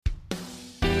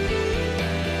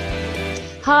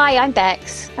Hi, I'm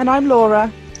Bex. And I'm Laura.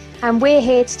 And we're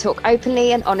here to talk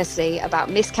openly and honestly about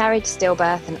miscarriage,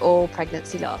 stillbirth and all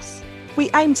pregnancy loss. We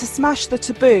aim to smash the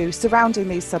taboo surrounding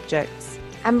these subjects.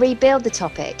 And rebuild the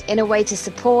topic in a way to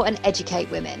support and educate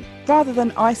women. Rather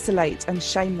than isolate and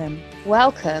shame them.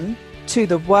 Welcome to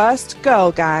the worst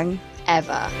girl gang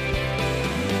ever.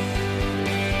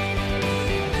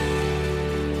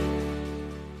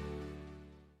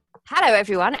 Hello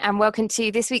everyone and welcome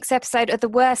to this week's episode of The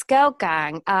Worst Girl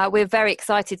Gang. We're very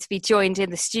excited to be joined in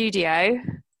the studio.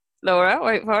 Laura,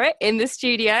 wait for it, in the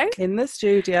studio. In the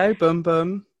studio, boom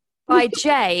boom. By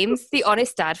James, the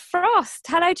honest dad Frost.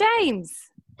 Hello James.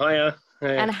 Hiya.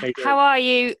 Hey, and how are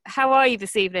you? How are you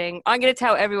this evening? I'm going to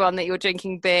tell everyone that you're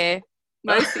drinking beer.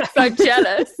 Mostly because I'm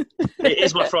jealous. It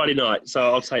is my Friday night, so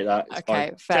I'll take that. It's okay,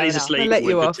 fine. fair Teddy's enough. asleep. I'll let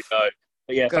you we're off. good to go.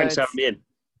 But yeah, thanks for having me in.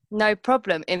 No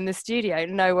problem. In the studio,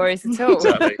 no worries at all.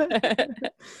 Exactly.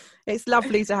 It's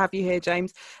lovely to have you here,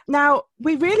 James. Now,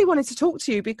 we really wanted to talk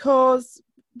to you because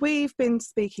we've been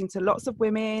speaking to lots of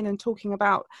women and talking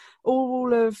about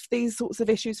all of these sorts of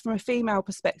issues from a female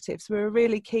perspective. So we were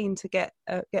really keen to get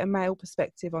a male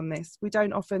perspective on this. We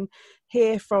don't often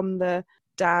hear from the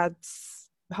dads,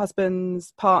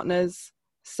 husbands, partners.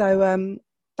 So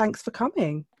thanks for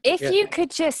coming. If you could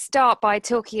just start by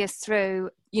talking us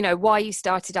through, why you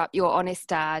started up Your Honest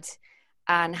Dad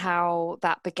and how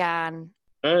that began.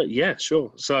 Yeah,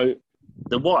 sure. So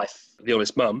the wife, the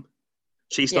honest mum,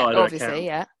 she started her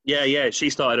account. Yeah, she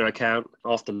started her account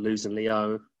after losing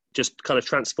Leo. Just kind of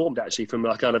transformed actually from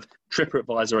a kind of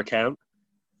TripAdvisor account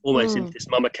almost into this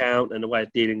mum account and a way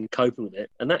of dealing and coping with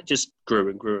it. And that just grew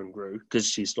and grew and grew because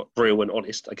she's like real and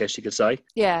honest, I guess you could say.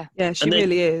 Yeah, she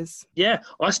really is. Yeah,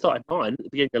 I started mine at the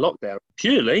beginning of lockdown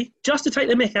purely just to take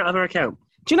the mick out of her account.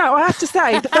 Do you know, I have to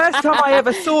say, the first time I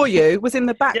ever saw you was in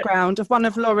the background of one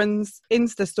of Lauren's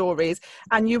Insta stories,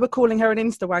 and you were calling her an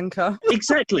Insta wanker.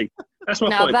 Exactly. That's my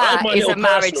point. Now that is a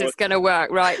marriage that's going to work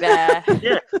right there.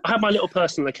 Yeah, I had my little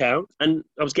personal account, and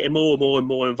I was getting more and more and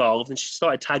more involved, and she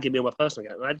started tagging me on my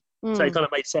personal account, and so it kind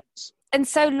of made sense. And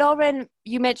so Lauren,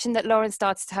 you mentioned that Lauren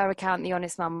started her account, The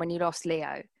Honest Mum, when you lost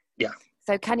Leo. Yeah.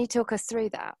 So can you talk us through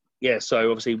that? Yeah, so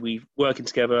obviously we working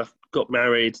together, got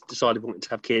married, decided we wanted to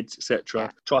have kids, etc.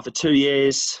 Yeah. Tried for 2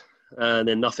 years, and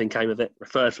then nothing came of it.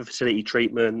 Referred for fertility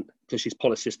treatment because she's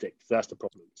polycystic. So that's the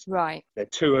problem. Right. There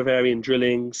 2 ovarian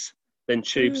drillings, then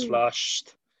tubes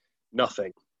flushed.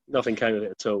 Nothing came of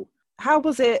it at all. How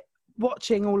was it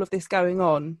watching all of this going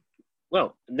on?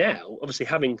 Well, now, obviously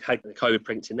having had the COVID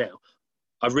pregnancy now,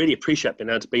 I really appreciate being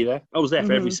able to be there. I was there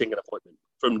for every single appointment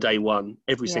from day one,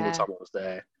 every single time I was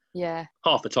there. Yeah.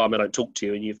 Half the time I don't talk to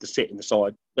you and you have to sit in the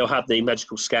side. They'll have the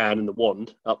magical scan and the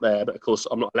wand up there, but of course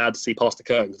I'm not allowed to see past the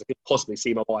curtains. I could possibly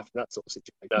see my wife in that sort of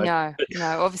situation.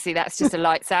 No, obviously that's just a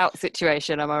lights out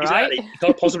situation, am I right? Exactly. You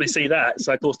can't possibly see that.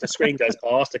 So of course the screen goes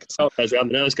past, the consultant goes around,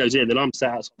 the nurse goes in, then I'm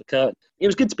sat outside the curtain. It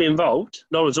was good to be involved.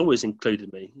 Lauren's always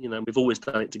included me. We've always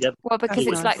done it together. Well, because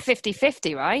it's like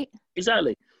 50-50, right?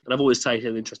 Exactly. And I've always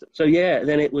taken an interest. So yeah,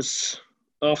 then it was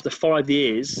after 5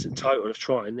 years in total of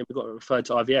trying, then we got referred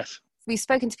to IVF. We've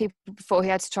spoken to people before who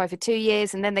had to try for 2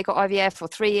 years and then they got IVF, or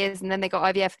 3 years and then they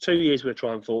got IVF. 2 years we were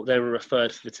trying for, they were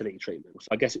referred for fertility treatment.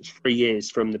 I guess it's 3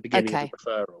 years from the beginning of the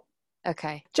referral.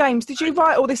 Okay. James, did you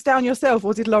write all this down yourself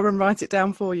or did Lauren write it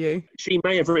down for you? She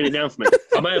may have written it down for me.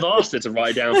 I may have asked her to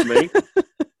write it down for me.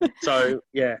 So,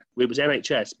 yeah, it was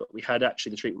NHS, but we had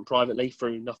actually the treatment privately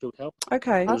through Nuffield Health.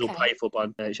 Okay. It was all paid for by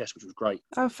NHS, which was great.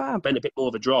 Oh, fab. Been a bit more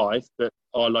of a drive, but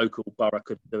our local borough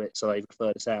couldn't do it, so they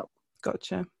referred us out.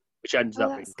 Gotcha. Which ended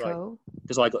up being great.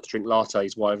 Because I got to drink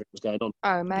lattes while everything was going on.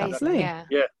 Oh, amazing. Yeah,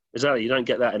 exactly. You don't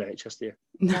get that in NHS, do you?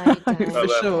 No, for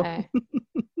sure. No.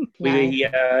 We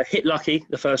hit lucky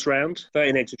the first round.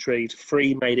 13 eggs retrieved,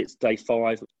 3 made it to day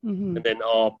 5. And then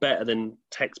our better than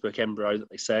textbook embryo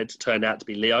that they said turned out to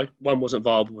be Leo. One wasn't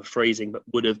viable with freezing, but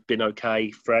would have been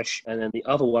okay, fresh. And then the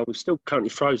other one was still currently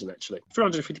frozen, actually.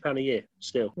 £350 a year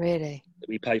still. Really? That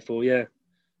we pay for, yeah.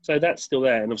 So that's still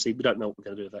there. And obviously we don't know what we're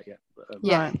going to do with that yet.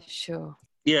 But, sure.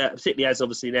 Yeah, particularly as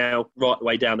obviously now, right the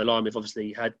way down the line, we've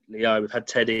obviously had Leo, we've had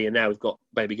Teddy, and now we've got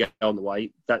baby girl on the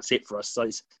way. That's it for us. So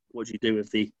it's, what do you do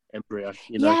with the embryo?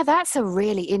 Yeah, that's a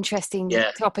really interesting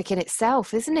topic in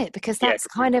itself, isn't it? Because that's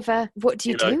kind of what do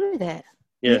you do with it?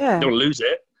 Yeah, you don't want to lose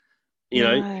it.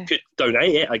 You could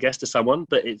donate it, I guess, to someone,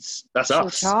 but that's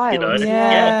us. Child.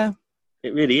 Yeah.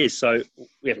 It really is. So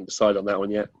we haven't decided on that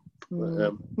one yet.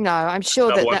 No, I'm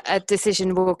sure that a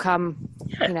decision will come,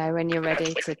 when you're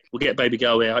ready to. We'll get baby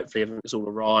girl here. Hopefully everything's all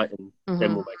right, and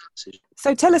then we'll make a decision.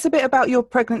 So tell us a bit about your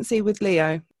pregnancy with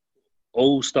Leo.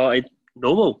 All started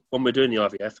normal when we're doing the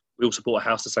IVF. We also bought a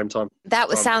house at the same time. That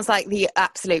sounds like the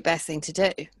absolute best thing to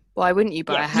do. Why wouldn't you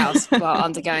buy a house while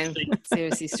undergoing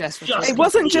seriously stressful treatment? It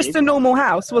wasn't just a normal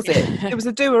house, was it? It was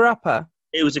a doer-upper.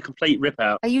 It was a complete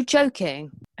rip-out. Are you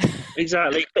joking?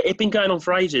 Exactly. But it'd been going on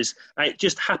for ages. And it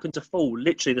just happened to fall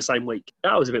literally the same week.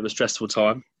 That was a bit of a stressful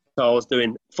time. So I was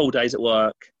doing full days at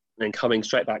work and then coming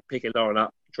straight back, picking Lauren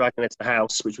up, dragging her to the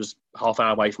house, which was half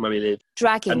hour away from where we lived.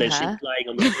 Dragging and then her? she was laying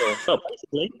on the floor. Well,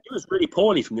 basically, she was really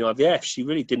poorly from the IVF. She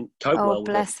really didn't cope well with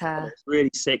it. Oh, bless her. She was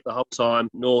really sick the whole time,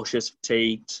 nauseous,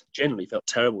 fatigued, generally felt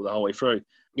terrible the whole way through.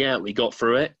 Yeah, we got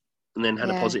through it and then had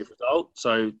a positive result.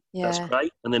 So that's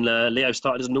great. And then Leo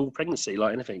started as a normal pregnancy,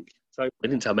 like anything. So we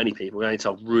didn't tell many people. We only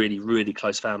told really, really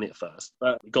close family at first.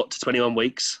 But we got to 21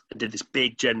 weeks and did this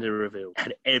big gender reveal.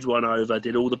 Had everyone over,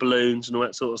 did all the balloons and all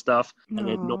that sort of stuff. And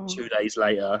then not 2 days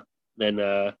later, then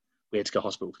we had to go to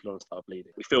hospital because Lauren started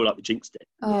bleeding. We feel like we jinxed it.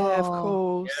 Oh, yeah, of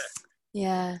course.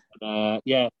 Yeah.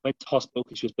 Went to hospital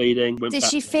because she was bleeding. Did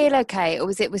she feel okay? Or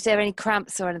was there any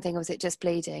cramps or anything? Or was it just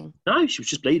bleeding? No, she was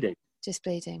just bleeding. Just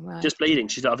bleeding, right. Just bleeding.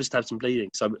 She's like, I've just had some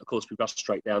bleeding. So, of course, we rushed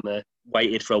straight down there,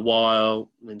 waited for a while,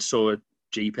 and then saw a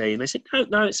GP. And they said,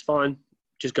 no, it's fine.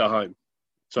 Just go home.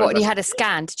 So and you had a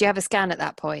scan? Did you have a scan at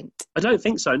that point? I don't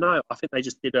think so, no. I think they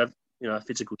just did a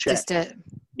physical check.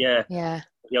 Yeah.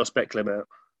 The old speculum out.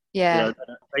 Yeah.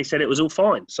 They said it was all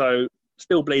fine. So,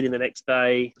 still bleeding the next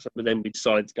day. So then we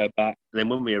decided to go back. And then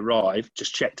when we arrived,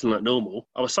 just checked and like normal.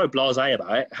 I was so blasé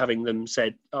about it, having them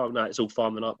said, oh, no, it's all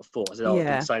fine the night before. I said, oh,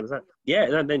 it's the same as that. Yeah,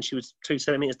 and then she was 2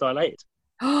 centimetres dilated.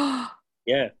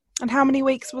 Yeah. And how many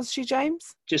weeks was she,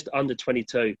 James? Just under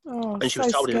 22. Oh, and she so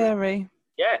was told scary.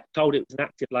 Told it was an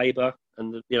active labour.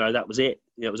 And, that was it.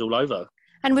 It was all over.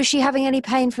 And was she having any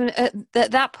pain from at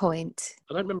that point?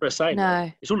 I don't remember her saying No.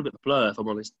 that. It's all a bit of a blur, if I'm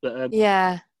honest. But,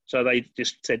 yeah. So they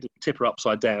just said, tip her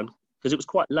upside down, because it was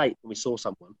quite late when we saw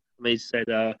someone. And they said,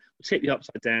 we'll tip you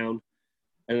upside down.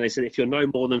 And they said, if you're no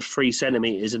more than 3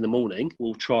 centimetres in the morning,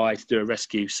 we'll try to do a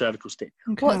rescue cervical stick.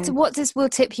 Okay. What does "will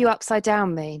tip you upside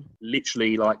down" mean?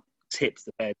 Literally, like, tips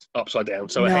the bed upside down.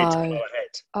 So her head's below her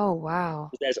head. Oh, wow.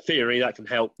 There's a theory that can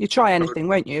help. You try anything,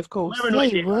 won't you? Of course. Yeah,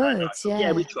 you would,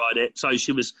 Yeah, we tried it. So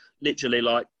she was literally,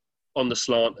 like, on the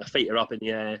slant, her feet are up in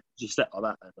the air. She slept like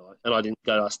that night. And I didn't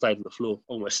go, I stayed on the floor,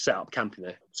 almost set up camping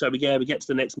there. So we get to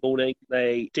the next morning.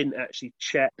 They didn't actually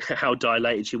check how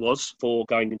dilated she was for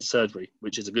going into surgery,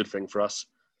 which is a good thing for us,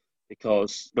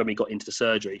 because when we got into the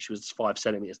surgery, she was 5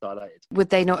 centimetres dilated. Would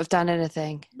they not have done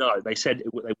anything? No, they said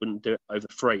they wouldn't do it over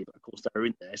 3, but of course they were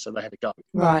in there, so they had to go.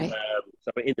 Right. So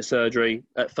we're in the surgery.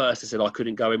 At first, they said I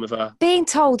couldn't go in with her. Being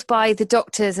told by the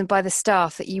doctors and by the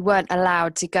staff that you weren't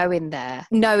allowed to go in there,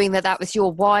 knowing that was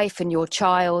your wife and your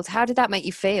child, how did that make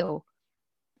you feel?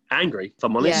 Angry, if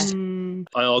I'm honest. Yeah.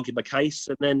 I argued my case,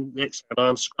 and then the next time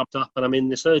I'm scrubbed up and I'm in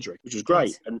the surgery, which was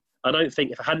great. And I don't think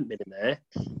if I hadn't been in there,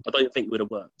 I don't think it would have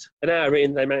worked. An hour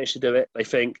in, they managed to do it. They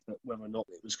think that whether or not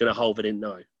it was going to hold, they didn't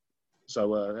know.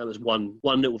 So that was one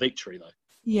little victory, though.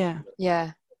 Yeah.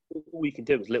 Yeah. All you can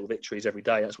do is little victories every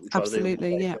day. That's what we try to do.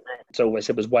 Absolutely, yeah. So all I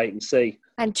said was wait and see.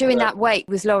 And during that wait,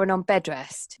 was Lauren on bed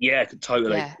rest? Yeah,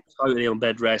 totally. Yeah. Totally on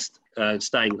bed rest and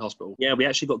staying in hospital. Yeah, we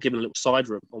actually got given a little side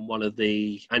room on one of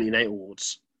the antenatal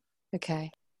wards. Okay.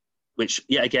 Which,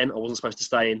 yeah, again, I wasn't supposed to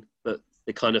stay in, but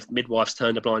the kind of midwives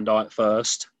turned a blind eye at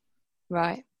first.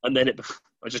 Right. And then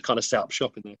I just kind of set up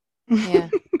shop in there. Yeah.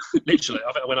 Literally,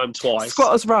 I think I went home twice.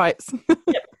 Squatters' rights.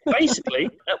 Yeah, basically,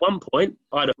 at one point,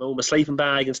 I had all my sleeping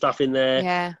bag and stuff in there.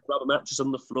 Yeah. Rubber mattress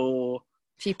on the floor.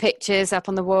 A few pictures up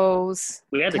on the walls.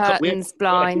 We had curtains,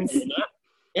 blinds.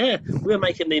 Yeah, we were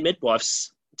making the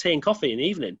midwives tea and coffee in the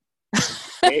evening.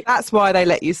 That's why they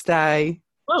let you stay.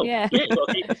 Well, yeah. You've got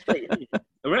to keep it sweet, haven't you?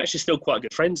 And we're actually still quite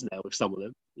good friends now with some of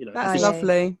them. That's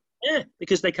lovely. Yeah,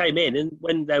 because they came in, and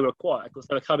when they were quiet, of course,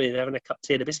 they were coming in and having a cup of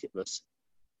tea and a biscuit with us.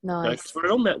 Nice. We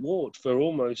were on that ward for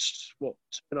almost,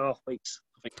 2.5 weeks,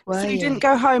 I think. So you didn't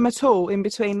go home at all in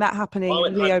between that happening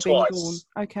and Leo being born?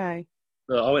 Okay.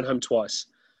 No, I went home twice.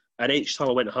 And each time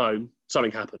I went home,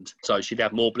 something happened. So she'd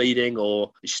have more bleeding,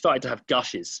 or she started to have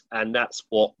gushes. And that's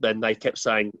what then they kept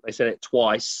saying. They said it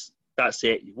twice. That's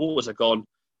it. Your waters are gone.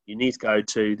 You need to go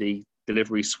to the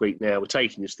delivery suite now. We're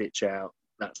taking your stitch out.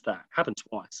 That's that. Happened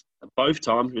twice. And both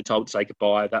times we were told to say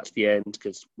goodbye. That's the end,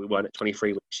 because we weren't at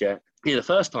 23 weeks yet. Yeah, the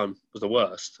first time was the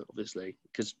worst, obviously,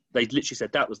 because they literally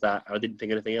said that was that, and I didn't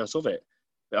think anything else of it.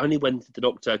 But only when the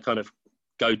doctor kind of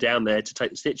go down there to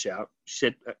take the stitch out, she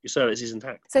said, your cervix is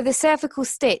intact. So the cervical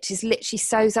stitch is literally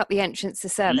sews up the entrance to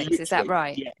cervix, is that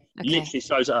right? Yeah, okay. Literally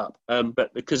sews it up.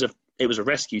 But because of It was a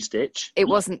rescue stitch. It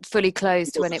wasn't fully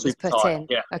closed when it was put tight, in?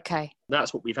 Yeah. Okay.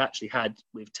 That's what we've actually had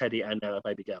with Teddy and now our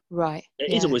baby girl. Right.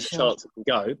 It is always a chance it can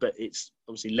go, but it's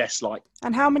obviously less like.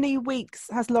 And how many weeks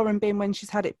has Lauren been when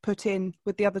she's had it put in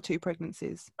with the other 2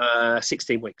 pregnancies?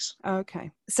 16 weeks.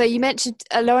 Okay. So you mentioned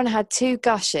Lauren had 2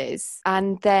 gushes,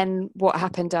 and then what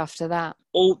happened after that?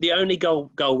 The only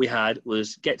goal we had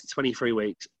was get to 23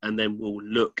 weeks, and then we'll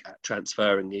look at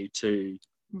transferring you to,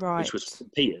 which was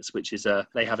Peters, which is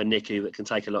they have a NICU that can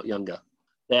take a lot younger.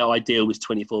 Their ideal was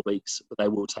 24 weeks, but they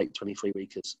will take 23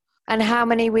 weekers. And how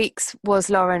many weeks was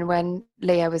Lauren when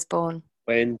Leo was born?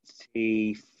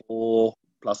 24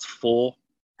 plus 4.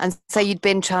 And so you'd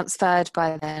been transferred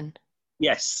by then?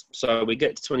 Yes. So we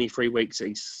get to 23 weeks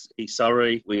East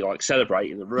Surrey. We celebrate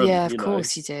in the room. Yeah, of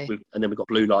course you do. And then we got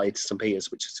Blue Light St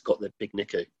Peters, which has got the big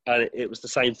NICU. And it was the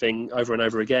same thing over and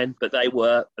over again. But they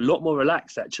were a lot more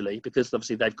relaxed, actually, because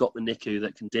obviously they've got the NICU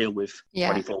that can deal with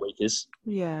 24 weekers.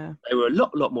 Yeah. They were a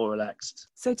lot more relaxed.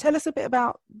 So tell us a bit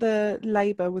about the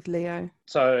labour with Leo.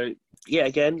 So, yeah,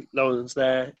 again, Lauren's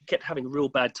there. Kept having real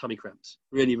bad tummy cramps.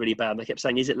 Really, really bad. And they kept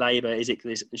saying, is it labour? Is it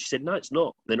this? And she said, no, it's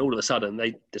not. Then all of a sudden,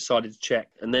 they decided to check.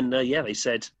 And then, they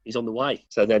said, he's on the way.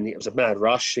 So then it was a mad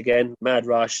rush again. Mad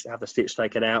rush, have the stitch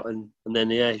taken out. And then,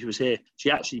 he was here.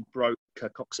 She actually broke her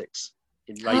coccyx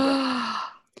in labour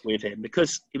with him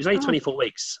because he was only 24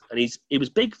 weeks. And he was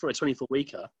big for a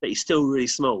 24-weeker, but he's still really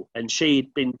small. And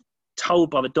she'd been told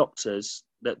by the doctors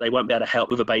that they won't be able to help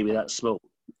with a baby that small.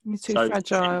 He's too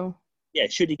fragile.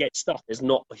 Should he get stuff, there's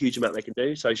not a huge amount they can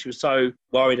do. So she was so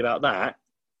worried about that.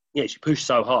 Yeah, she pushed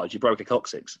so hard, she broke her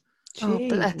coccyx. Oh,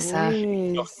 bless her.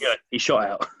 He shot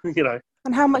out,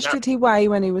 And how much did he weigh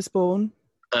when he was born?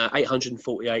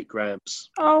 848 grams.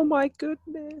 Oh, my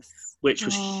goodness. Which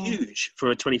was huge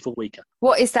for a 24-weeker.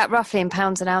 What is that roughly in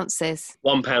pounds and ounces?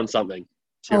 £1 something.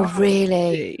 Oh,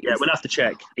 really? Yeah, we'll have to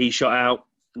check. He shot out,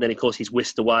 and then, of course, he's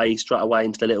whisked away, straight away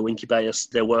into the little incubator.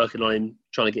 They're working on him,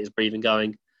 trying to get his breathing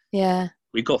going. Yeah.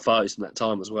 We've got photos from that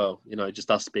time as well, just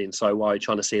us being so worried,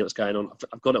 trying to see what's going on.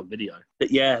 I've got it on video. But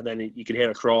then you can hear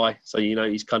her cry. So,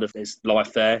 he's there's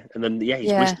life there. And then,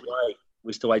 he's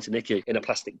whisked away to NICU in a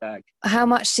plastic bag. How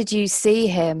much did you see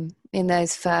him in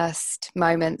those first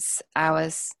moments,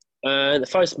 hours? The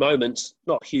first moments,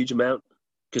 not a huge amount,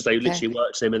 because they literally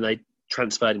worked him and they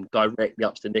transferred him directly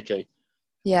up to the NICU.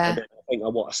 Yeah. And then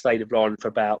I stayed with Lauren for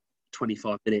about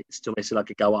 25 minutes till they said I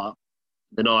could go up.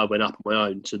 Then I went up on my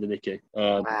own to the NICU.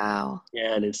 Wow.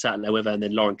 Yeah, and then sat there with her, and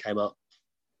then Lauren came up.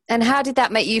 And how did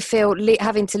that make you feel,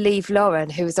 having to leave Lauren,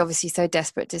 who was obviously so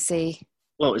desperate to see?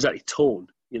 Well, it was actually torn,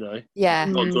 Yeah.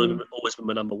 Lauren's always been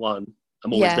my number one.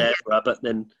 I'm always there for her, but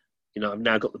then, I've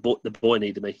now got the boy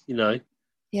needed me,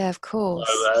 Yeah, of course.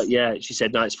 So, she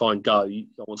said, no, it's fine, go. I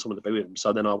want someone to be with him.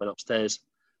 So then I went upstairs,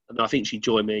 and I think she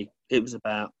joined me. It was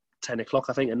about 10 o'clock,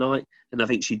 I think, at night, and I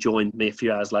think she joined me a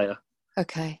few hours later.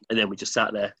 Okay. And then we just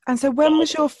sat there. And so when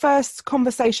was your first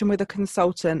conversation with a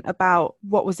consultant about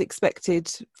what was expected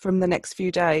from the next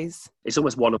few days? It's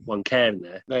almost one-on-one care in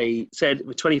there. They said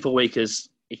with 24 weekers,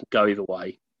 it can go either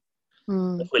way.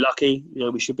 If we're lucky,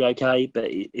 we should be okay, but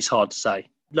it's hard to say.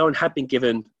 Lauren had been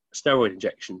given steroid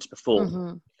injections before.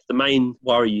 Mm-hmm. The main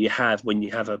worry you have when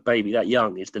you have a baby that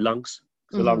young is the lungs.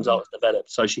 The lungs aren't developed.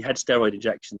 So she had steroid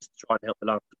injections to try and help the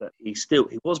lungs. But he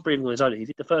was breathing on his own. He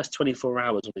did the first 24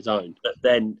 hours on his own. But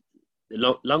then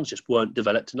the lungs just weren't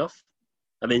developed enough.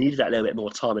 And they needed that little bit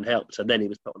more time and help. So then he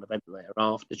was put on a ventilator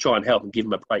after to try and help and give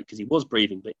him a break because he was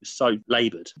breathing, but he was so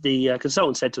laboured. The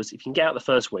consultant said to us, if you can get out the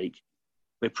first week,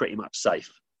 we're pretty much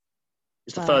safe.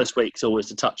 Because the first week's always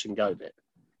the touch and go bit.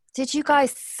 Did you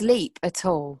guys sleep at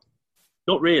all?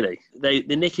 Not really. The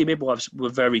NICU midwives were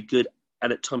very good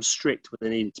and at times strict when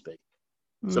they needed to be.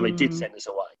 So they did send us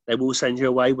away. They will send you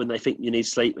away when they think you need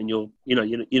sleep and you're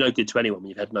no good to anyone when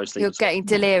you've had no sleep. You're getting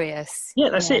delirious. Yeah,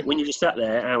 that's it. When you just sat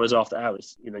there hours after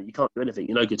hours, you can't do anything.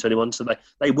 You're no good to anyone. So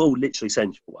they will literally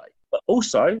send you away. But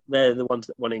also, they're the ones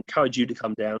that want to encourage you to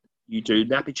come down. You do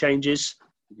nappy changes,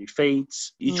 you do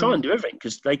feeds. You try and do everything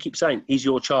because they keep saying, he's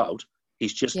your child.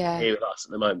 He's just here with us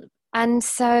at the moment. And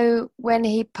so when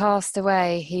he passed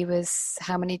away, he was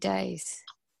how many days?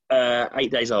 8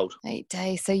 days old. 8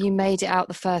 days. So you made it out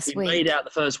the first week? We made it out the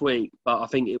first week, but I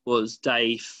think it was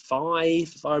day 5,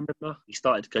 if I remember. He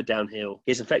started to go downhill.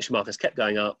 His infection markers kept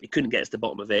going up. He couldn't get to the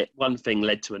bottom of it. One thing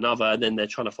led to another, and then they're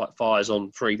trying to fight fires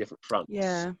on 3 different fronts.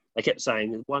 Yeah. They kept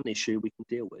saying there's one issue we can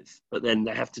deal with, but then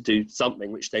they have to do something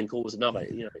which then causes another.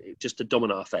 Just a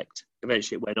domino effect.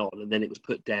 Eventually it went on, and then it was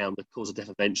put down. The cause of death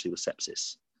eventually was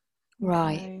sepsis.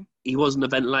 Right. Okay. He was on the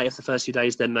ventilator for the first few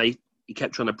days. Then he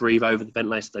kept trying to breathe over the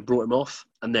ventilator. They brought him off,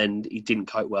 and then he didn't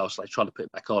cope well, so they tried to put him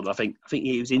back on. I think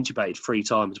he was intubated 3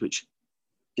 times, which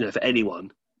for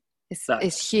anyone,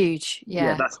 it's huge.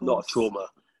 Yeah, that's a lot of trauma.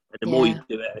 And the more you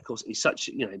do it, of course, it's such,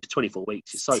 24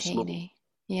 weeks, it's so small.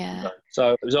 Yeah.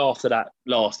 So it was after that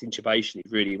last intubation, it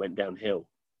really went downhill.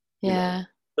 Yeah.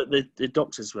 But the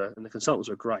doctors and the consultants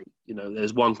were great.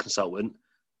 There's one consultant,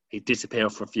 he'd disappear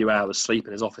for a few hours, sleep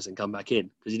in his office and come back in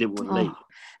because he didn't want to leave.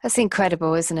 That's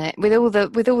incredible, isn't it? With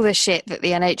all the shit that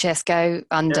the NHS go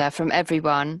under from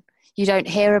everyone, you don't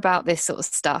hear about this sort of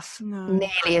stuff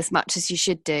nearly as much as you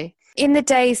should do. In the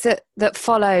days that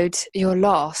followed your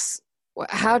loss,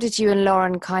 how did you and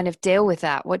Lauren kind of deal with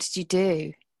that? What did you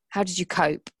do? How did you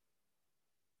cope?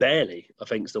 Barely, I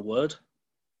think is the word.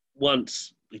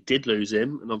 Once we did lose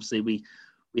him, and obviously we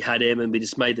had him, and we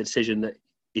just made the decision that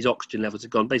his oxygen levels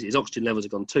had gone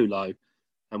too low,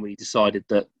 and we decided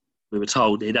that we were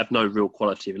told he'd have no real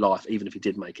quality of life, even if he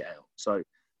did make it out. So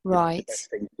the best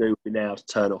thing to do would be now to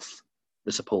turn off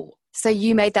the support. So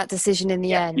you made that decision in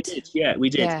the end? We did. Yeah. We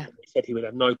said he would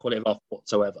have no quality of life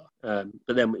whatsoever.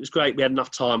 But then it was great. We had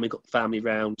enough time. We got the family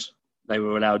round. They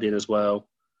were allowed in as well.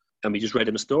 And we just read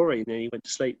him a story, and then he went to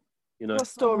sleep. What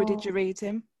story did you read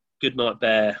him? Good Night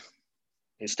Bear.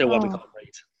 It's still one we can't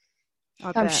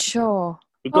read. I'm sure.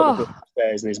 We've got the book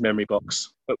upstairs in his memory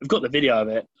box, but we've got the video of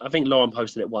it. I think Lauren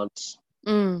posted it once.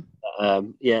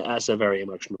 That's a very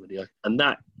emotional video. And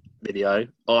that video,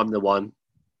 I'm the one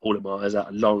pulling my eyes out,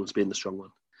 and Lauren's been the strong one.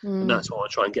 And that's what I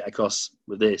try and get across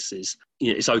with this is,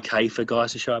 it's okay for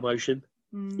guys to show emotion.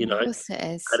 Of course it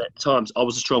is. And at times, I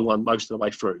was the strong one most of the way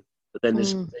through. But then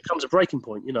there comes a breaking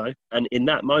point, And in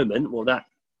that moment, that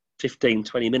 15,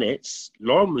 20 minutes,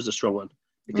 Lauren was the strong one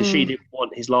because she didn't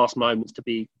want his last moments to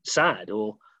be sad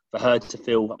or for her to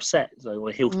feel upset. So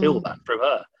he'll feel that through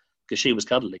her because she was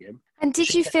cuddling him. And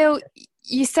did you feel,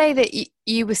 you say that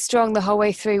you were strong the whole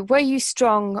way through. Were you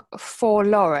strong for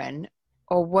Lauren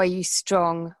or were you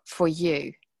strong for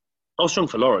you? I was strong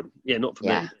for Lauren. Yeah, not for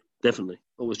me. Definitely.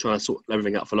 Always trying to sort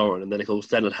everything out for Lauren, and then of course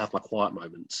then I'd have my quiet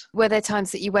moments. Were there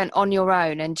times that you went on your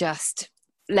own and just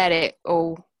let it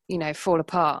all, fall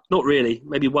apart? Not really.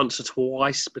 Maybe once or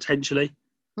twice potentially.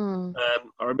 I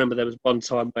remember there was one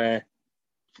time where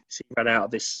she ran out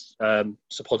of this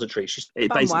suppository.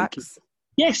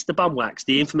 Yes, the bum wax,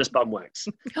 the infamous bum wax.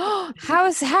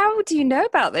 How do you know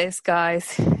about this,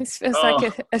 guys? It feels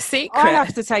like a secret. I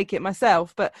have to take it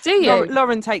myself, but do you?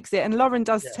 Lauren takes it, and Lauren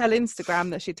does tell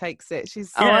Instagram that she takes it.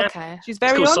 She's She's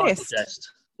very honest.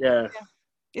 Yeah.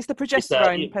 It's the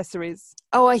progesterone pessaries.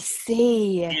 Oh, I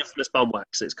see. The infamous bum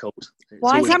wax, it's called.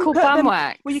 Why is it called bum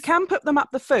wax? Well, you can put them up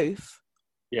the foof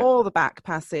or the back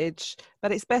passage,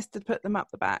 but it's best to put them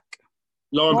up the back.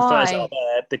 Lauren prefers it up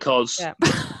there because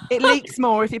it leaks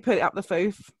more if you put it up the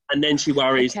foof. And then she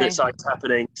worries that something's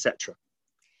happening, etc.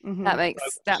 That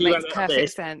makes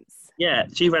perfect sense. Yeah,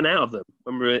 she ran out of them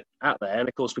when we were out there, and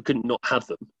of course we couldn't not have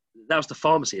them. That was the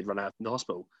pharmacy had run out in the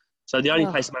hospital. So the only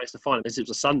place I managed to find them, because it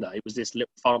was a Sunday, was this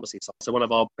little pharmacy site. So one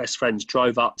of our best friends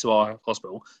drove up to our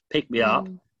hospital, picked me up,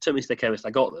 took me to the chemist,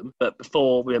 I got them. But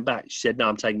before we went back, she said, "No,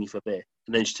 I'm taking you for a beer."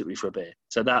 And then she took me for a beer.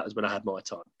 So that was when I had my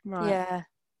time. Right. Yeah.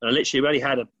 And I literally only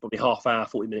had probably half hour,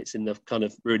 40 minutes in the kind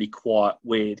of really quiet,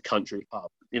 weird country pub.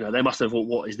 They must have thought,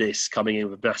 what is this, coming in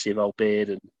with a massive old beard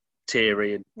and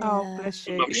teary. And bless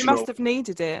you. You must have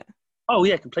needed it. Oh,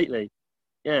 yeah, completely.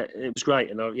 Yeah, it was great.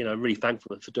 And I'm really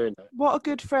thankful for doing that. What a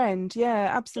good friend.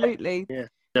 Yeah, absolutely. Yeah.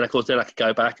 Then, of course, I could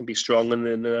go back and be strong.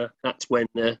 And then that's when,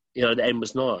 the end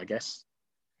was nigh, I guess.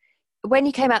 When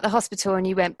you came out of the hospital and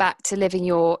you went back to living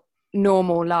your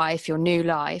normal life, your new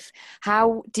life,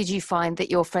 how did you find that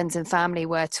your friends and family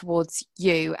were towards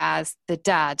you as the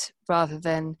dad rather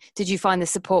than, did you find the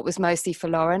support was mostly for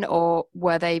Lauren or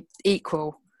were they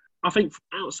equal? I think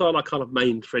outside our kind of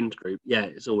main friend group,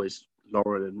 it's always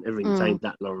Lauren and everything's aimed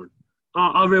at Lauren.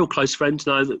 Our real close friends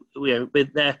know that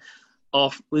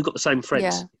we've got the same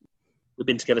friends. We've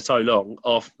been together so long,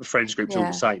 our friends group's all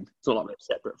the same. It's not like we're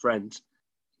separate friends.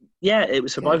 Yeah, it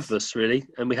was for both of us really,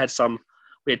 and we had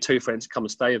two friends come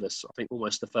and stay with us, I think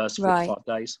almost the first 4 or 5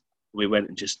 days. We went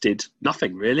and just did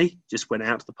nothing really. Just went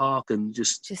out to the park and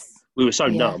just we were so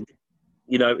numb.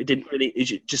 It didn't really,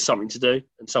 it's just something to do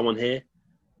and someone here.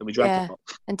 And we drank a lot.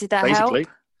 And did that help?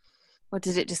 Or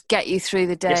did it just get you through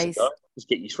the days? Yes, it does. Just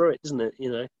get you through it, doesn't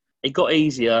it? It got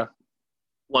easier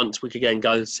once we could again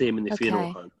go and see him in the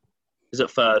funeral home. Because at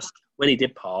first, when he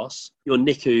did pass, your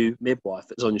NICU midwife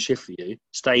that's on your shift for you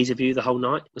stays with you the whole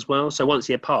night as well. So once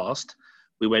he had passed,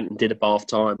 we went and did a bath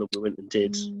time and we went and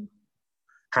did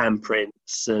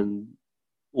handprints and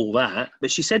all that.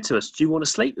 But she said to us, "Do you want to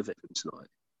sleep with him tonight?"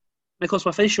 Because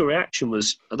my facial reaction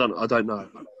was, I don't know.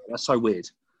 That's so weird.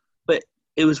 But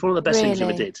it was one of the best things we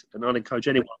ever did. And I'd encourage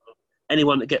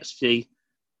anyone that gets the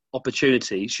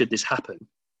opportunity, should this happen,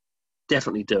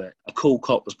 definitely do it. A cool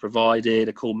cot was provided,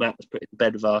 a cool mat was put in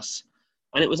bed with us,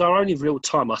 and it was our only real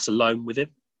time, us alone with him.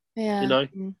 Yeah. You know,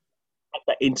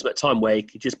 that intimate time where he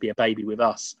could just be a baby with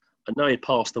us. I know he'd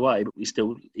passed away, but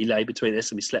he lay between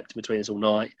us and we slept in between us all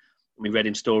night. And we read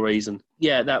him stories, and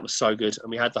yeah, that was so good.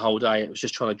 And we had the whole day. It was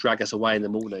just trying to drag us away in the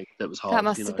morning. That was hard. That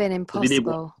must have been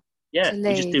impossible. We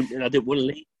just didn't. I didn't want to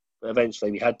leave, but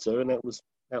eventually we had to, and that was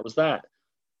that.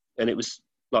 And it was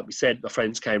like we said, my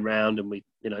friends came round, and we,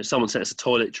 someone sent us a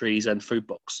toiletries and food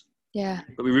box. Yeah.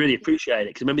 But we really appreciate it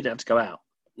because remember we didn't have to go out.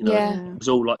 It was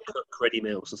all like ready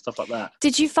meals and stuff like that.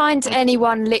 Did you find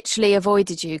anyone literally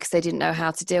avoided you because they didn't know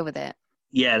how to deal with it?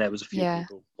 Yeah, there was a few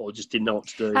people, or just didn't know what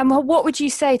to do. And what would you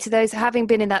say to those having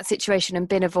been in that situation and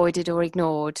been avoided or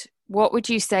ignored? What would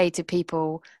you say to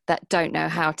people that don't know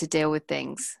how to deal with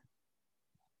things?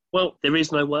 Well, there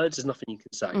is no words. There's nothing you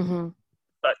can say. Mm-hmm.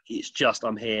 But it's just,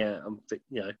 I'm here.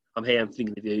 I'm here. I'm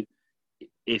thinking of you.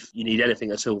 If you need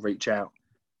anything at all, reach out.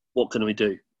 What can we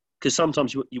do? Because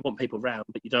sometimes you want people round,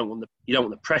 but you don't want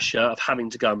the pressure of having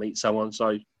to go and meet someone.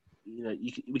 So,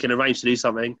 we can arrange to do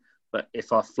something. But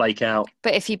if I flake out,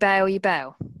 but if you bail, you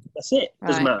bail. That's it. Right.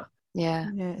 Doesn't matter. Yeah.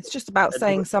 It's just about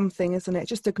saying something, isn't it?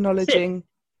 Just acknowledging.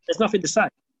 There's nothing to say.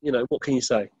 What can you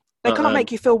say? They can't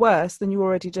make you feel worse than you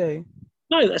already do.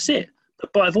 No, that's it.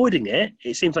 But by avoiding it,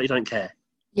 it seems like you don't care.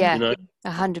 Yeah,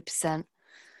 100%.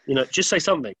 Just say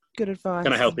something. Good advice.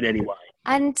 Can I help in any way?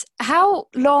 And how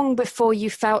long before you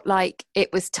felt like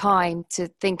it was time to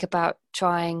think about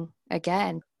trying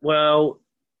again? Well,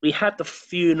 we had the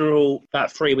funeral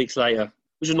about 3 weeks later,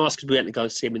 which was nice because we went to go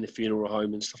and see him in the funeral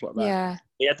home and stuff like that. Yeah.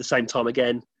 We had the same time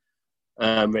again,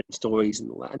 read stories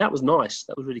and all that. And that was nice.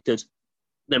 That was really good.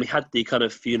 Then we had the kind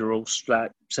of funeral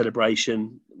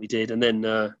celebration that we did. And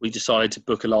then we decided to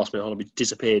book a last-minute holiday. We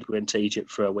disappeared. We went to Egypt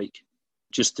for a week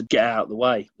just to get out of the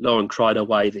way. Lauren cried her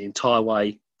way the entire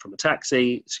way from a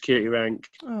taxi, security rank,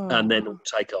 and then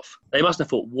take off. They must have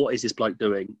thought, what is this bloke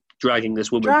doing? Dragging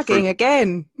this woman through.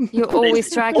 Again. You're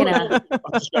always dragging her. I'm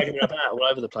just dragging her about all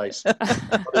over the place.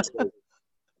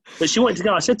 But she wanted to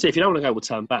go. I said to her, if you don't want to go, we'll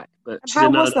turn back. But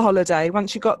how was the holiday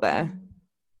once you got there?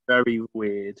 Very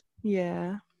weird.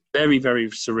 Yeah. Very, very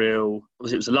surreal.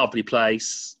 It was a lovely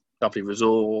place, lovely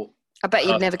resort. I bet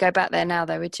you'd never go back there now,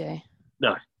 though, would you?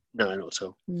 No, not at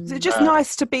all. Is it just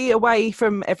nice to be away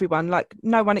from everyone? Like,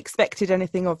 no one expected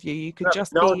anything of you. You could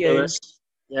just be you.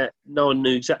 Yeah, no one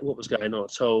knew exactly what was going on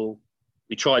at all.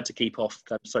 We tried to keep off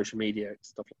social media and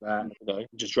stuff like that.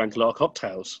 Just drank a lot of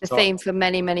cocktails. The theme for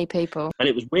many, many people. And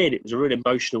it was weird. It was a really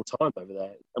emotional time over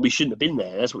there. And we shouldn't have been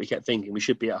there. That's what we kept thinking. We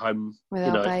should be at home with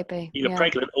our baby. Either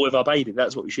pregnant or with our baby.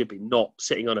 That's what we should be, not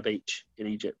sitting on a beach in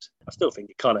Egypt. I still think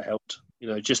it kind of helped,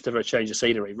 just to have a change of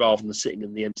scenery rather than sitting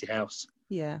in the empty house.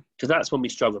 Yeah. Because that's when we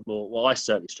struggled more. Well, I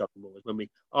certainly struggled more. Was when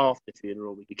after the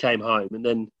funeral, we came home and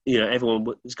then, everyone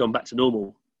has gone back to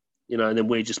normal. And then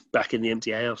we're just back in the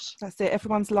empty house. That's it.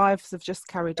 Everyone's lives have just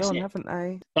carried on, haven't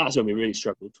they? That's when we really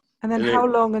struggled. And then how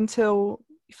long until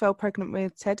you fell pregnant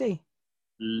with Teddy?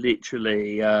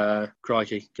 Literally,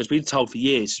 crikey. Because we'd told for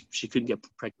years she couldn't get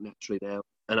pregnant naturally now.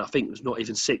 And I think it was not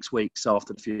even 6 weeks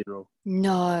after the funeral.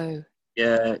 No.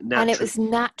 Yeah, natural. And it was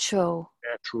natural.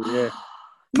 Natural, yeah.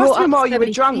 Must have been while you were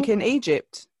drunk in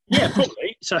Egypt. Yeah,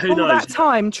 probably. So who knows? All that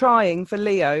time trying for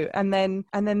Leo and then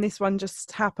this one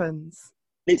just happens.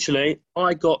 Literally,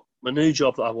 I got my new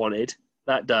job that I wanted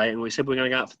that day, and we said we're going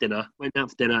to go out for dinner. Went out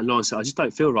for dinner, and Lauren said, I just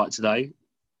don't feel right today.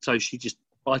 So she just,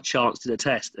 by chance, did a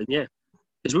test, and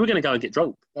because we were going to go and get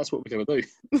drunk. That's what we're going to do.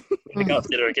 We're going to go out for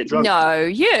dinner and get drunk. No,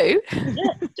 you?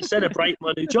 Yeah, to celebrate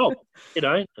my new job,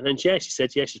 And then, she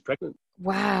said, she's pregnant.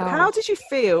 Wow. How did you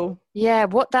feel? Yeah,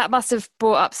 that must have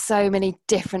brought up so many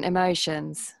different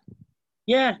emotions.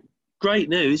 Yeah, great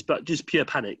news, but just pure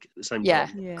panic at the same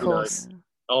time. Yeah, of course.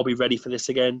 Are we ready for this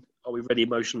again? Are we ready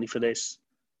emotionally for this?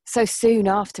 So soon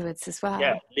afterwards as well.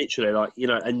 Yeah, literally,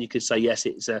 and you could say, yes,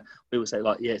 we would say,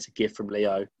 it's a gift from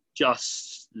Leo.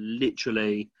 Just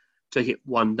literally took it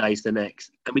one day to the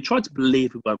next. And we tried to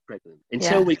believe we weren't pregnant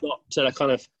until we got to the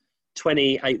kind of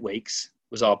 28 weeks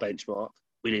was our benchmark.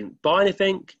 We didn't buy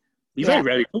anything. We very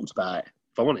rarely talked about it,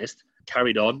 if I'm honest.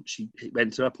 Carried on. She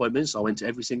went to her appointments. I went to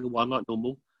every single one like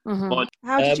normal. Mm-hmm.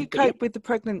 How did you cope with the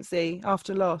pregnancy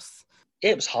after loss?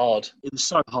 It was hard. It was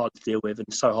so hard to deal with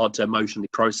and so hard to emotionally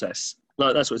process.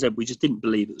 Like that's what I said. We just didn't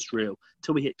believe it was real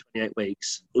until we hit 28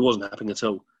 weeks. It wasn't happening at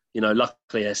all.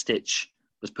 Luckily, a stitch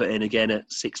was put in again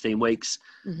at 16 weeks.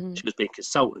 Mm-hmm. She was being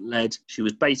consultant-led. She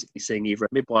was basically seeing either a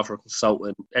midwife or a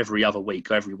consultant every other week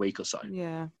or every week or so.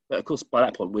 Yeah. But of course, by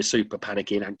that point, we're super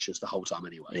panicky and anxious the whole time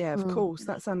anyway. Yeah, of course.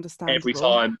 That's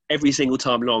understandable. Every single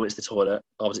time Lauren went to the toilet,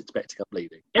 I was expecting her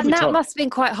bleeding. And that must have been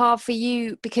quite hard for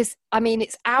you because, I mean,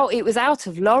 it was out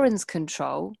of Lauren's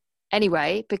control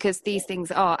anyway, because these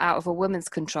things are out of a woman's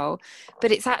control, but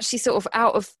it's actually sort of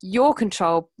out of your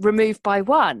control, removed by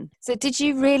one. So did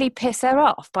you really piss her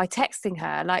off by texting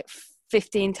her like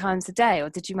 15 times a day, or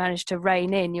did you manage to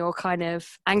rein in your kind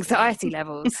of anxiety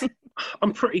levels?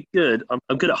 I'm pretty good.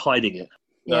 I'm good at hiding it.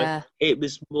 Yeah. It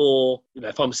was more,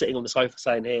 if I'm sitting on the sofa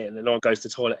saying here and then Lauren goes to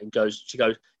the toilet and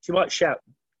she might shout,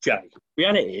 Jay.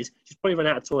 Reality is, she's probably run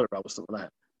out of toilet roll or something like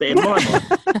that. But in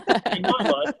my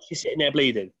mind, she's sitting there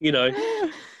bleeding,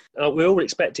 we're all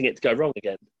expecting it to go wrong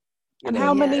again. And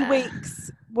how many weeks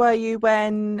were you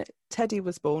when Teddy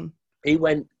was born? He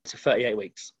went to 38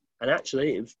 weeks. And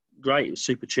actually, it was great. It was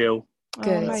super chill.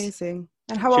 Good. Oh, amazing.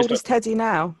 And how old is Teddy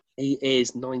now? He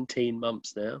is 19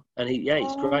 months now. And he's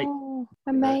great.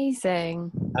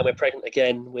 Amazing. And we're pregnant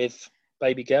again with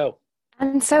baby girl.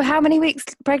 And so how many weeks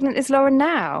pregnant is Lauren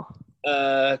now?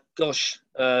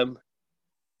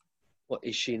 What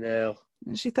is she now?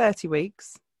 Is she 30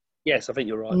 weeks? Yes, I think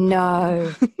you're right.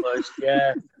 No. Almost,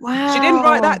 yeah. Wow. She didn't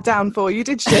write that down for you,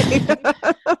 did she?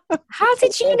 How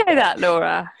did you know that,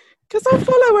 Laura? Because I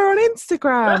follow her on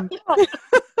Instagram. I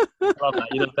love that.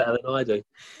 You know better than I do.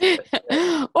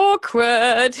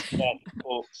 Awkward. Yeah, of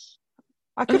course.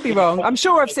 I could be wrong. I'm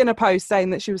sure I've seen a post saying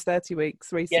that she was 30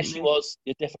 weeks recently. Yes, she was.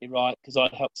 You're definitely right, because I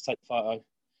helped to take the photo.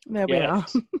 There we are.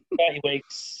 30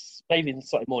 weeks, maybe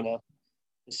slightly more now.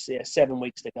 7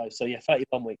 weeks to go. So,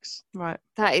 31 weeks. Right.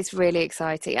 That is really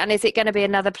exciting. And is it going to be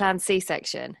another planned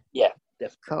C-section? Yeah,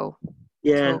 definitely. Cool.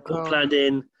 Yeah, cool. All planned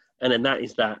in. And then that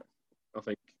is that, I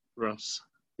think, for us.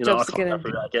 I can't go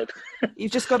through that again.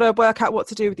 You've just got to work out what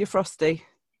to do with your Frosty.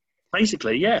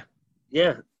 Basically, yeah.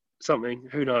 Yeah, something.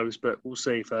 Who knows? But we'll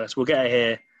see first. We'll get her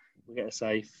here. We'll get her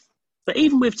safe. But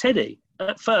even with Teddy,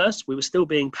 at first, we were still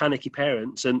being panicky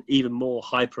parents and even more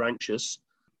hyper anxious.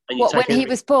 When he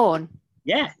was born?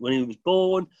 Yeah, when he was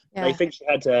born. Yeah. They think she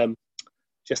had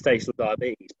gestational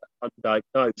diabetes, but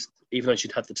undiagnosed, even though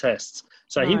she'd had the tests.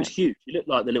 So He was huge. He looked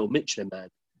like the little Michelin man.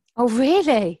 Oh,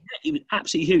 really? Yeah, he was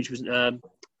absolutely huge. He was, I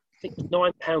think,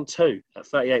 £9.2 at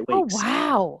 38 weeks. Oh,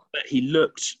 wow. But he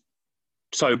looked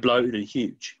so bloated and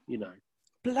huge,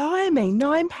 Blimey,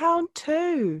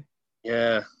 £9.2.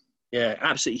 Yeah,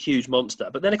 absolutely huge monster.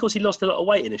 But then, of course, he lost a lot of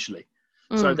weight initially.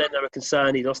 So then they were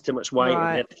concerned he lost too much weight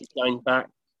and they had to keep going back.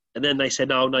 And then they said,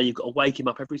 no, you've got to wake him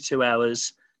up every 2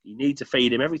 hours. You need to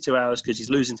feed him every 2 hours because he's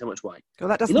losing too much weight. Well,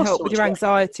 that doesn't help with your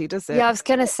anxiety, does it? Yeah, I was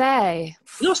going to say.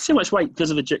 He lost too much weight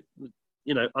because of a,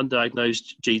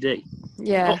 undiagnosed GD.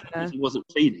 Yeah. Not because he wasn't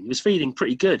feeding. He was feeding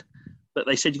pretty good. But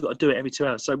they said you've got to do it every 2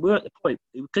 hours. So we're at the point,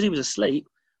 because he was asleep,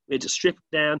 we had to strip him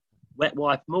down, wet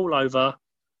wipe him all over.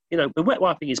 We're wet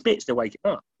wiping his bits to wake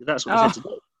him up. That's what we said to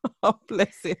do. Oh,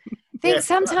 bless him. I think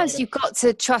sometimes you've got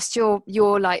to trust your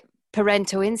like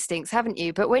parental instincts, haven't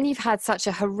you? But when you've had such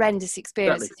a horrendous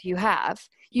experience as you have,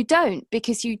 you don't,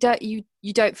 because you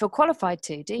don't feel qualified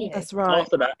to, do you? That's right.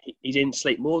 After that, he didn't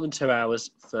sleep more than 2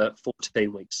 hours for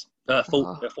 14 weeks.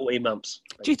 14 months.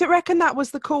 Do you reckon that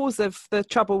was the cause of the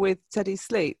trouble with Teddy's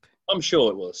sleep? I'm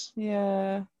sure it was.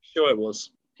 Yeah. Sure it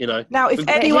was. Now, if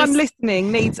anyone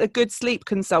listening needs a good sleep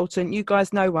consultant, you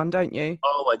guys know one, don't you?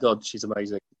 Oh my God, she's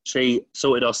amazing. She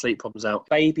sorted our sleep problems out.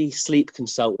 Baby sleep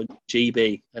consultant,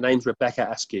 GB. Her name's Rebecca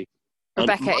Askew.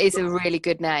 Rebecca is a really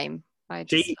good name.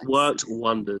 She worked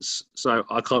wonders, so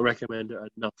I can't recommend her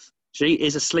enough. She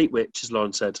is a sleep witch, as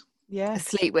Lauren said. Yeah, a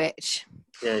sleep witch.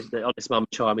 Yeah, the honest mum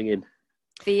chiming in.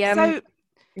 Do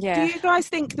you guys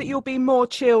think that you'll be more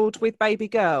chilled with baby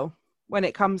girl when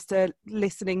it comes to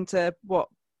listening to what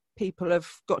people have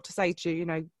got to say to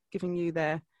you, giving you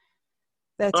their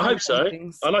I hope so.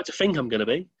 I like to think I'm going to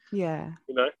be. Yeah.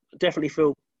 I definitely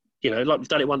feel, like we've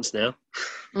done it once now.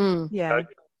 Yeah. You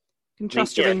can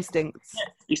trust your instincts.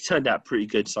 Yeah. He's turned out pretty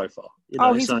good so far.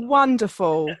 He's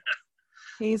wonderful.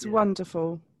 He's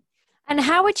wonderful. And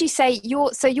how would you say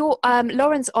you're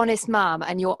Lauren's honest mum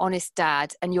and your honest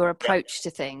dad and your approach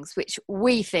to things, which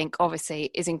we think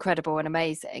obviously is incredible and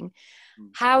amazing.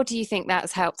 How do you think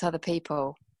that's helped other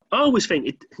people? I always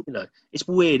think it's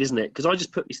weird, isn't it? Because I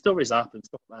just put these stories up and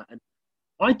stuff like that, and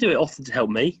I do it often to help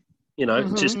me.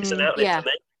 Just it's an outlet for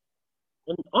me.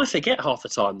 And I forget half the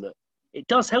time that it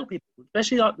does help people,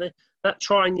 especially like that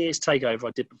trying years takeover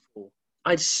I did before.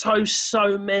 I had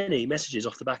so many messages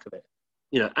off the back of it,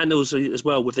 and also as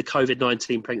well with the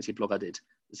COVID-19 pregnancy blog I did.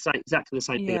 Exactly the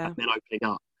same thing about men opening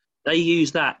up. they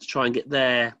use that to try and get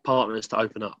their partners to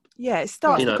open up. Yeah, it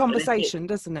starts the conversation,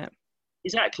 doesn't it?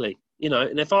 Exactly.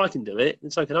 And if I can do it,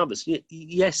 then so can others.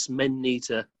 Yes, men need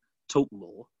to talk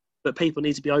more, but people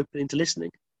need to be open into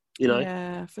listening.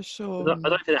 Yeah, for sure. I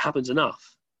don't think it happens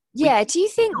enough. Yeah, do you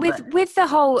think with the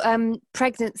whole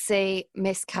pregnancy,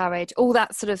 miscarriage, all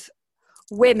that sort of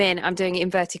women, I'm doing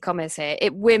inverted commas here,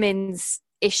 women's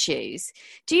issues,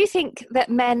 do you think that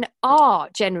men are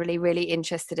generally really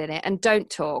interested in it and don't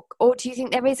talk, or do you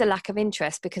think there is a lack of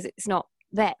interest because it's not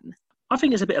them? I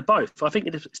think it's a bit of both. I think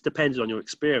it depends on your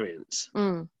experience.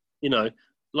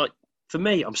 Like for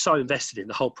me, I'm so invested in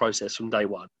the whole process from day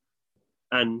one,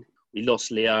 and we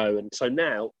lost Leo, and so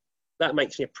now that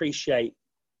makes me appreciate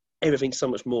everything so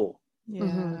much more.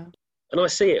 Yeah. And I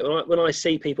see it when I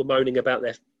see people moaning about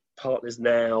their partners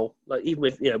now, like even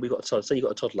with, we've got a toddler, so you've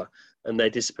got a toddler and they're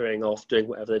disappearing off, doing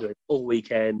whatever they're doing all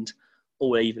weekend,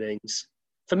 all evenings.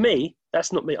 For me,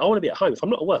 that's not me. I want to be at home. If I'm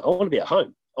not at work, I want to be at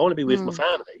home. I want to be with my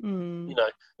family.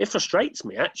 It frustrates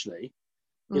me, actually.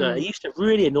 It used to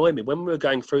really annoy me when we were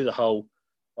going through the whole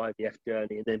IVF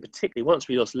journey, and then particularly once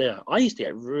we lost Leo, I used to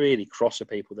get really cross with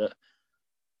people that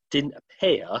didn't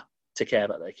appear to care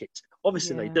about their kids.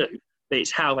 Obviously they do, but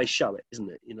it's how they show it, isn't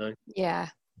it? Yeah.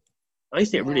 I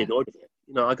used to get really annoyed with it.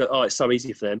 I go, oh, it's so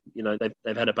easy for them.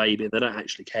 They've had a baby and they don't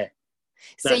actually care.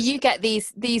 So you get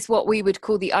these what we would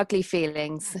call the ugly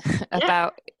feelings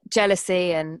about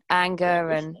jealousy and anger,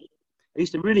 and it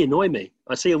used to really annoy me.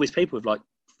 I see all these people with like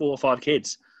 4 or 5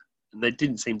 kids and they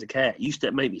didn't seem to care. It used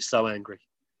to make me so angry.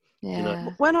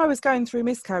 When I was going through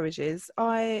miscarriages,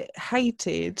 I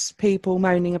hated people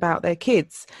moaning about their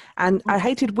kids, and I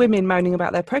hated women moaning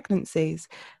about their pregnancies.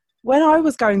 When I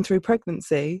was going through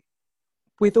pregnancy,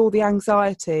 with all the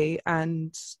anxiety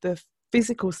and the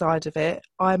physical side of it,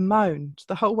 I moaned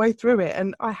the whole way through it,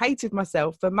 and I hated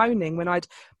myself for moaning when I'd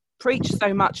preached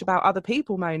so much about other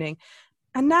people moaning.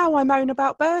 And now I moan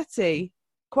about Bertie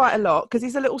quite a lot because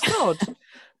he's a little sod.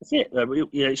 That's it.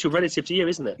 It's your relative to you,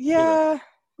 isn't it? Yeah.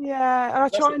 Yeah, and I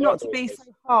try not to be so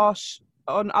harsh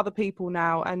on other people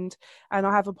now, and I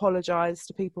have apologised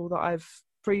to people that I've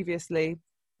previously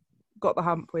got the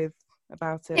hump with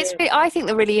about it. I think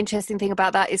the really interesting thing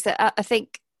about that is that I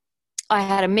think I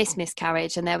had a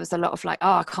miscarriage, and there was a lot of like,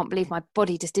 oh, I can't believe my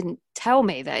body just didn't tell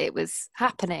me that it was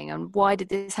happening, and why did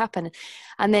this happen?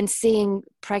 And then seeing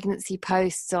pregnancy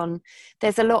posts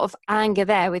there's a lot of anger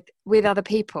there with other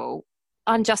people.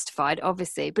 Unjustified,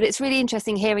 obviously, but it's really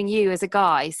interesting hearing you as a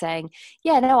guy saying,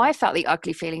 yeah, no, I felt the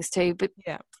ugly feelings too, but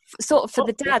sort of for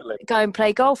the dad that go and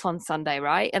play golf on Sunday,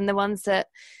 right? And the ones that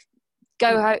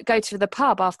go to the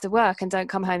pub after work and don't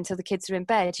come home till the kids are in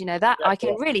bed, I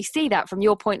can really see that from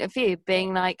your point of view,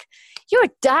 being like, you're a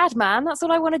dad, man, that's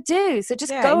what I want to do, so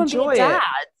just go and be a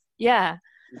dad.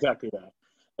 Exactly that.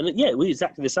 And we're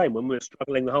exactly the same when we were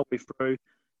struggling the whole way through.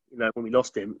 When we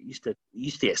lost him, we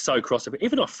used to get so cross with it.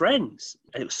 Even our friends,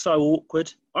 and it was so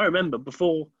awkward. I remember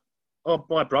before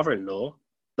my brother-in-law,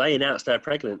 they announced they're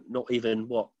pregnant, not even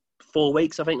 4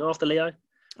 weeks, I think, after Leo.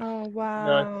 Oh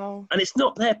wow! And it's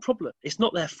not their problem. It's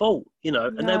not their fault,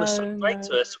 And they were so great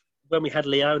to us when we had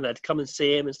Leo, and they'd come and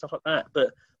see him and stuff like that.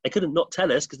 But they couldn't not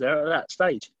tell us because they're at that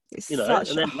stage, Such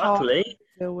and then luckily, to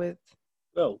deal with.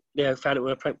 Well, Leo found out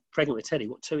we were pregnant with Teddy.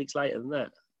 2 weeks later than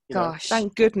that? Gosh.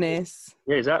 Thank goodness.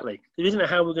 Yeah, exactly. We didn't know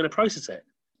how we were going to process it.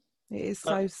 It is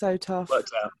so tough.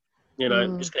 Worked out.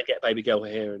 I'm just going to get a baby girl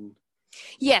here.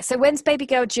 So when's baby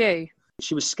girl due?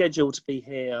 She was scheduled to be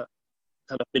here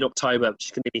kind of mid-October.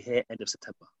 She's going to be here end of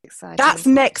September. Exciting. That's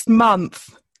next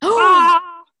month.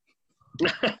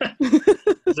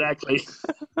 Exactly.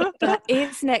 That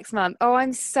is next month. Oh,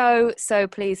 I'm so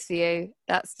pleased for you.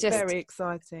 That's just very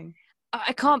exciting.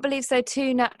 I can't believe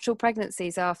 2 natural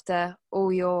pregnancies after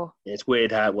all your... It's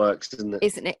weird how it works, isn't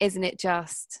it? Isn't it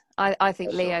just? I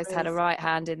think Leo's had a right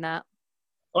hand in that.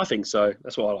 I think so.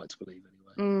 That's what I like to believe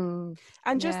anyway.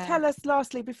 And just tell us,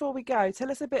 lastly, before we go, tell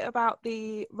us a bit about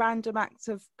the random acts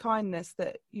of kindness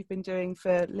that you've been doing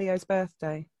for Leo's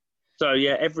birthday. So,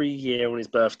 every year on his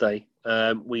birthday,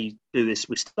 we do this.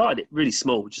 We started it really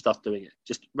small, just us doing it.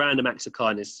 Just random acts of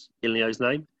kindness in Leo's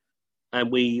name. And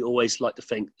we always like to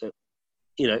think that,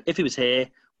 if he was here,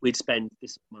 we'd spend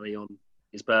this money on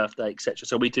his birthday, etc.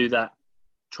 So we do that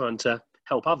trying to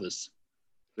help others,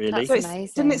 really. That's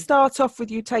amazing. Didn't it start off with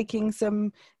you taking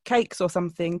some cakes or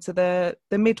something to the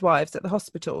midwives at the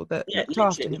hospital that looked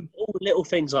after him? All little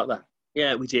things like that.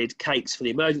 Yeah, we did cakes for the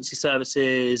emergency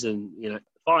services and,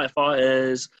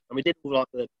 firefighters. And we did all like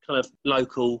the kind of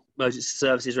local emergency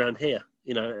services around here,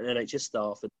 NHS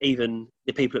staff, and even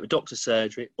the people at the doctor's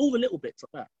surgery, all the little bits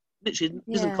like that. Literally,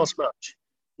 it doesn't cost much.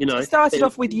 You know, it started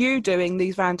off with you doing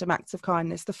these random acts of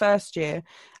kindness the first year,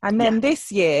 and then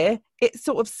this year it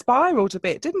sort of spiraled a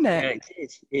bit, didn't it? Yeah, it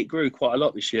did. It grew quite a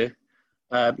lot this year.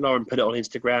 Lauren put it on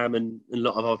Instagram, and a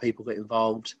lot of other people got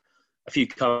involved. A few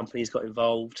companies got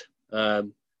involved, but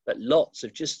lots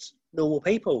of just normal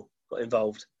people got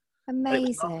involved. Amazing. And it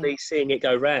was lovely seeing it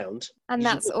go round. And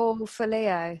that's all for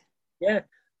Leo. Yeah,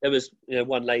 there was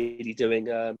one lady doing.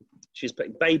 She was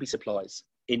putting baby supplies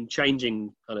in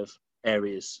changing kind of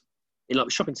areas in like a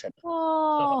shopping centre.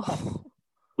 Oh.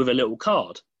 With a little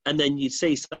card, and then you'd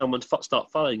see someone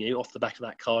start following you off the back of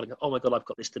that card and go, "Oh my God, I've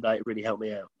got this today. It really helped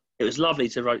me out." It was lovely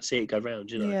to see it go round.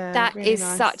 You know, that really is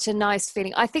nice. Such a nice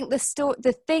feeling. I think the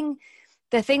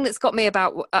thing that's got me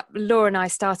about Laura and I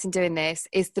starting doing this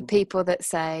is the people that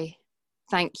say,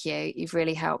 "Thank you, you've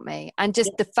really helped me," and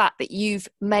just the fact that you've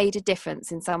made a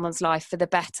difference in someone's life for the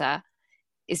better.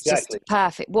 Is just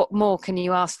perfect. What more can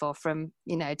you ask for from,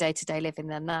 day-to-day living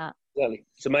than that? Exactly.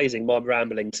 It's amazing. My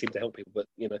ramblings seem to help people, but,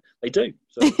 they do.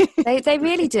 So. they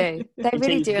really do. They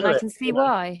really do, and I can see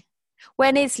why.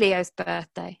 When is Leo's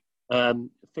birthday? 5th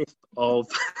of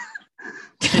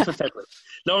February.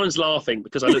 Lauren's laughing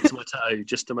because I looked at my toe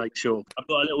just to make sure. I've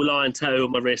got a little lion toe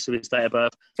on my wrist with his date of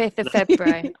birth. 5th of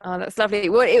February. Oh, that's lovely.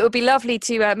 Well, it would be lovely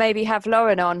to maybe have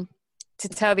Lauren on to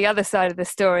tell the other side of the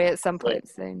story at some point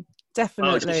soon.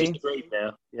 Definitely. She's agreed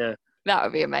now. Yeah. That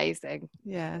would be amazing.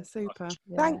 Yeah, super.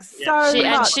 Yeah. Thanks so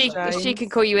much. And she can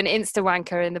call you an Insta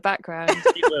wanker in the background.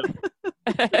 She will.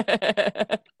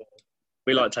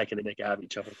 We like taking the mick out of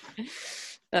each other.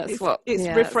 It's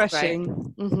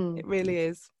refreshing. Mm-hmm. It really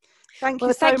is. Thank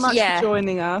you so much for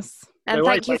joining us. And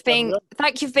thank you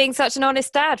for being such an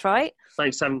honest dad, right?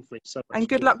 Thanks for having me so much. And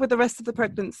good luck with the rest of the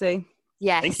pregnancy.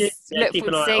 Yes. Thank you. Yeah, look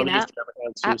forward to seeing that.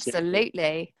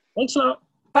 Absolutely. Thanks a lot.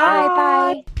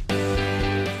 Bye.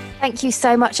 Thank you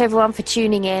so much, everyone, for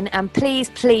tuning in. And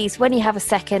please, when you have a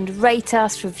second, rate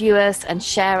us, review us, and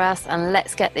share us. And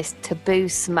let's get this taboo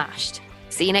smashed.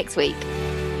 See you next week.